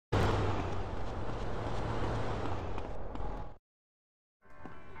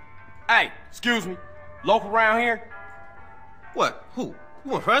Hey, excuse me. Local around here? What? Who?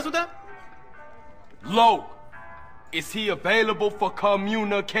 You want friends with that? Loke. Is he available for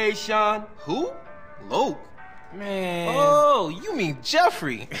communication? Who? Loke? Man. Oh, you mean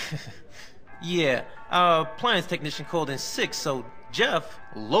Jeffrey. Yeah, our appliance technician called in sick, so Jeff,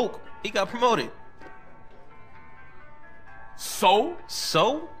 Loke, he got promoted. So?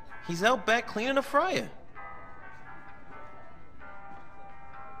 So? He's out back cleaning the fryer.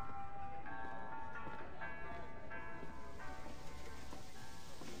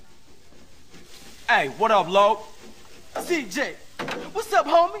 Hey, what up, Loke? CJ, what's up,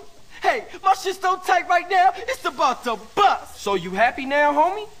 homie? Hey, my shit's so tight right now, it's about to bust. So you happy now,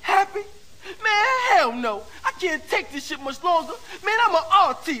 homie? Happy? Man, hell no. I can't take this shit much longer. Man, I'm an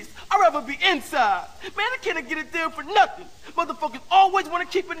artist. I'd rather be inside. Man, I can't get a deal for nothing. Motherfuckers always want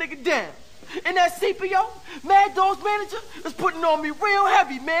to keep a nigga down. And that CPO, Madd Doog's manager, is putting on me real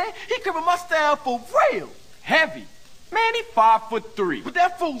heavy, man. He covering my style for real. Heavy? Man, he 5'3". But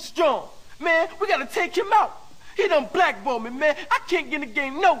that fool's strong. Man, we gotta take him out. He done blackballed me, man. I can't get in the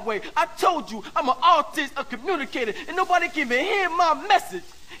game no way. I told you, I'm an artist, a communicator, and nobody can even hear my message.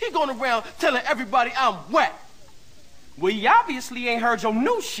 He going around telling everybody I'm whack. Well, he obviously ain't heard your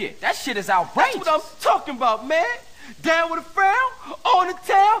new shit. That shit is outrageous. That's what I'm talking about, man. Down with a frown, on the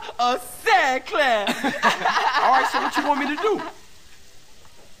tail, a sad clown. All right, so what you want me to do?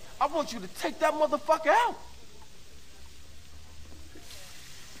 I want you to take that motherfucker out.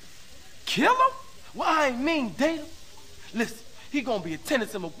 Kill him? Well, I ain't mean date him. Listen, he gonna be attending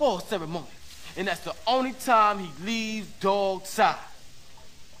some award ceremony, and that's the only time he leaves Doog's side.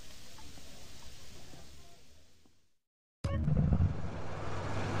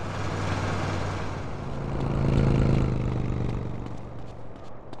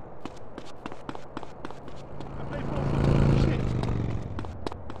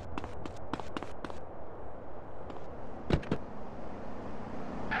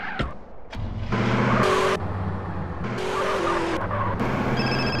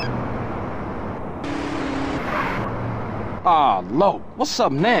 Ah, Loke, what's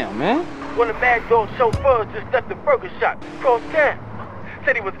up now, man? One of Madd Doog's chauffeurs just left the burger shop across town.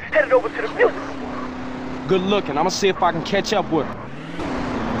 Said he was headed over to the music. Good looking. I'ma see if I can catch up with him.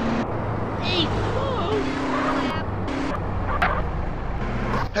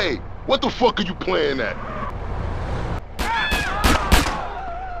 Hey, what the fuck are you playing at?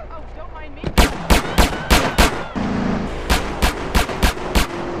 Oh, don't mind me.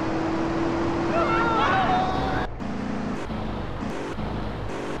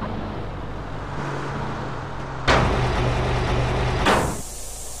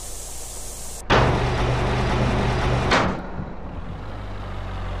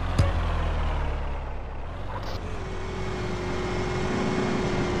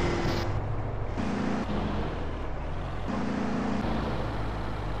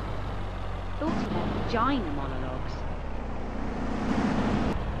 Thought you had vagina monologues.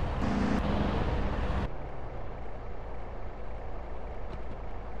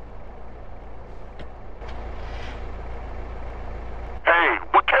 Hey,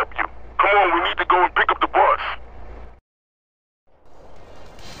 what kept you? Come on, we need to go and pick up the bus.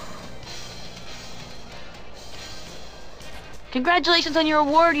 Congratulations on your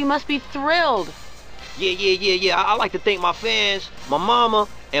award. You must be thrilled. Yeah. I like to thank my fans, my mama,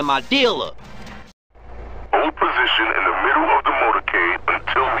 and my dealer. Hold position in the middle of the motorcade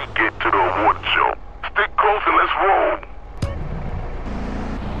until we get to the award show. Stick close and let's roll.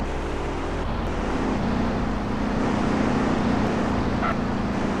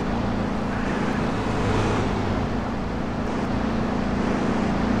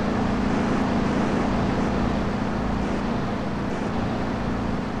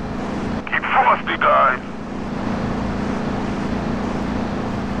 Keep frosty, guys.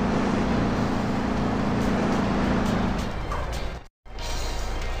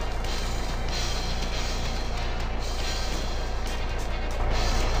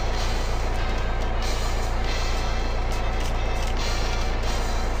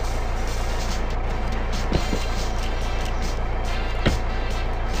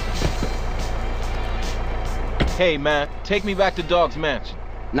 Hey man, take me back to Doog's mansion.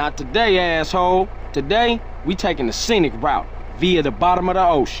 Not today, asshole. Today, we taking the scenic route via the bottom of the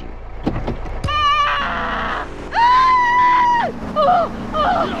ocean.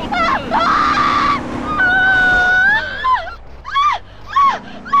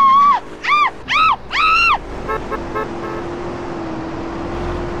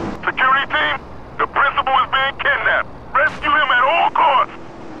 Security team, the principal is being kidnapped. Rescue him at all costs.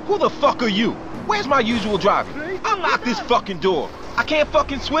 Who the fuck are you? Where's my usual driver? Unlock this fucking door. I can't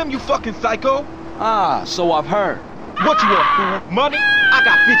fucking swim, you fucking psycho. Ah, so I've heard. What you want, fool? Money? I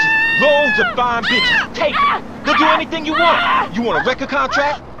got bitches. Loads of fine bitches. Take it. They'll do anything you want. You want a record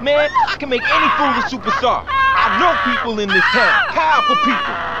contract? Man, I can make any fool a superstar. I know people in this town. Powerful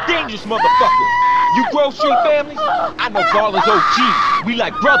people. Dangerous motherfuckers. You Grove Street families? I know Ballers OG. We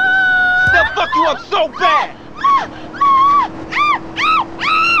like brothers. They'll fuck you up so bad.